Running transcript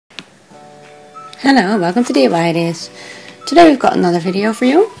Hello, welcome to DIY Ideas. Today we've got another video for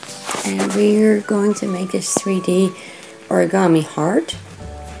you, and we're going to make this 3D origami heart.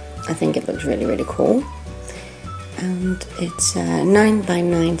 I think it looks really cool, and it's a 9 by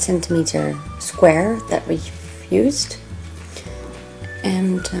 9 centimeter square that we've used.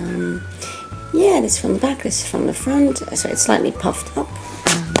 And yeah, this is from the back, this is from the front, so it's slightly puffed up.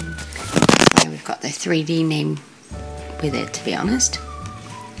 Yeah, we've got the 3D name with it, to be honest.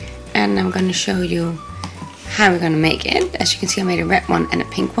 And I'm going to show you how we're going to make it. As you can see, I made a red one and a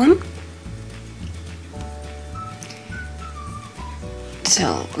pink one.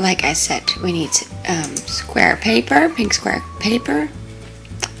 So, like I said, we need square paper, pink square paper,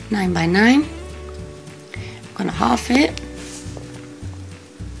 9 by 9. I'm going to half it,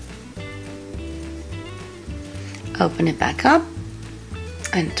 open it back up,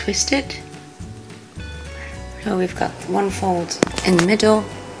 and twist it. So we've got one fold in the middle,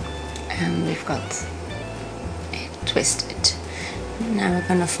 and we've got it twisted. Now we're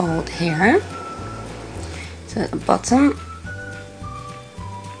gonna fold here, so at the bottom,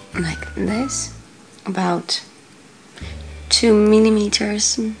 like this, about 2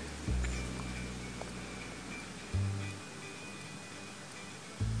 millimeters.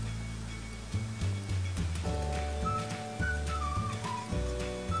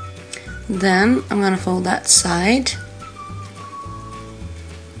 Then I'm gonna fold that side.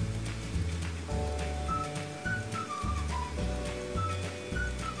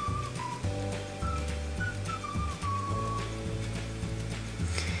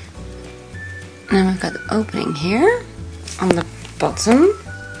 Now we've got the opening here on the bottom.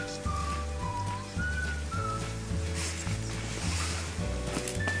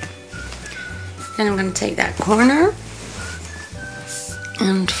 Then I'm going to take that corner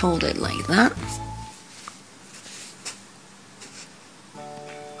and fold it like that.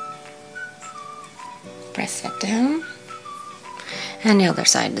 Press that down. And the other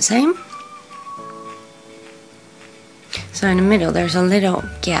side the same. So in the middle there's a little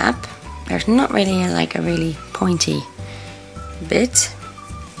gap. There's not really like a really pointy bit.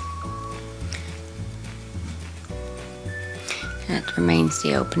 And it remains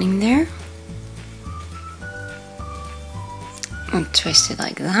the opening there. And twist it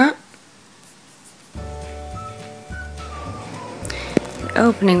like that. The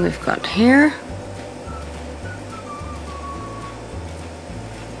opening we've got here.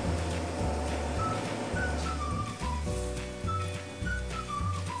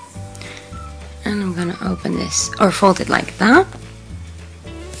 And I'm gonna open this, or fold it like that.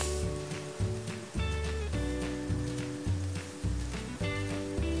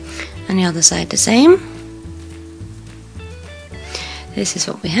 And the other side the same. This is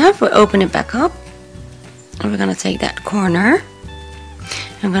what we have. We'll open it back up. And we're gonna take that corner.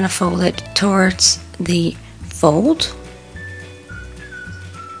 I'm gonna fold it towards the fold.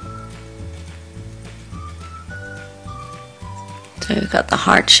 So we've got the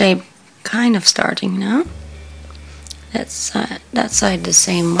heart shape kind of starting now. That side the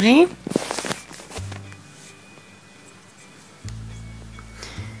same way.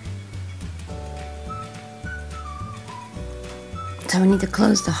 So we need to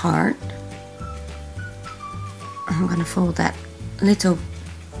close the heart. I'm gonna fold that little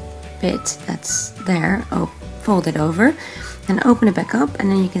bit that's there, fold it over, and open it back up,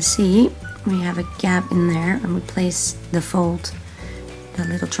 and then you can see we have a gap in there, and we place the fold, the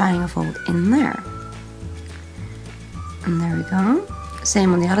little triangle fold in there. And there we go.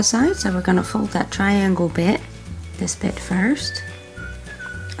 Same on the other side. So we're gonna fold that triangle bit, this bit first,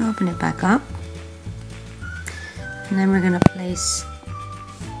 open it back up, and then we're gonna place,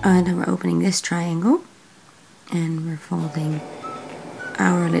 and then we're opening this triangle, and we're folding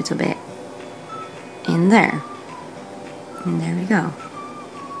our little bit in there. And there we go.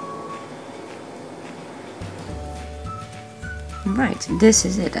 Right, this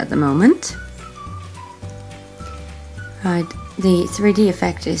is it at the moment. Right, the 3D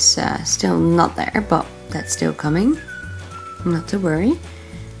effect is still not there, but that's still coming. Not to worry.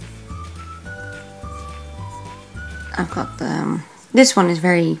 I've got this one is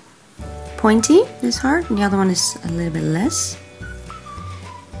very pointy, this heart, and the other one is a little bit less.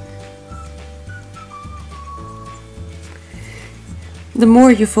 The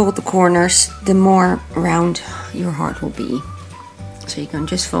more you fold the corners, the more round your heart will be. So you can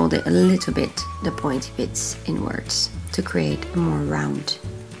just fold it a little bit, the pointy bits inwards, to create a more round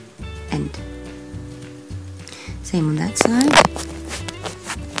end. Same on that side.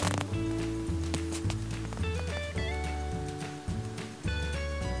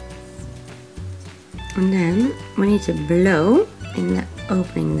 And then we need to blow in the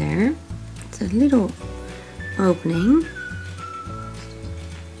opening there It's a little opening.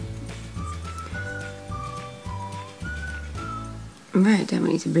 Right, then we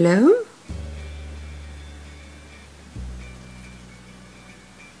need to blow.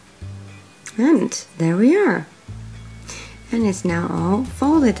 And there we are. And it's now all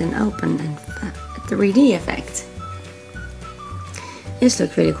folded and open and 3D effect. This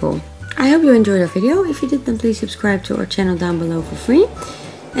looks really cool. I hope you enjoyed our video. If you did, then please subscribe to our channel down below for free.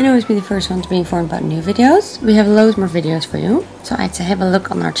 And always be the first one to be informed about new videos. We have loads more videos for you. So I'd say have a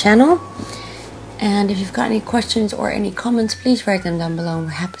look on our channel. And if you've got any questions or any comments, please write them down below. We're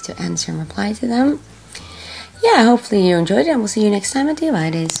happy to answer and reply to them. Yeah, hopefully you enjoyed it, and we'll see you next time at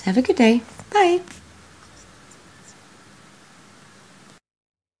DIY Days. Have a good day. Bye.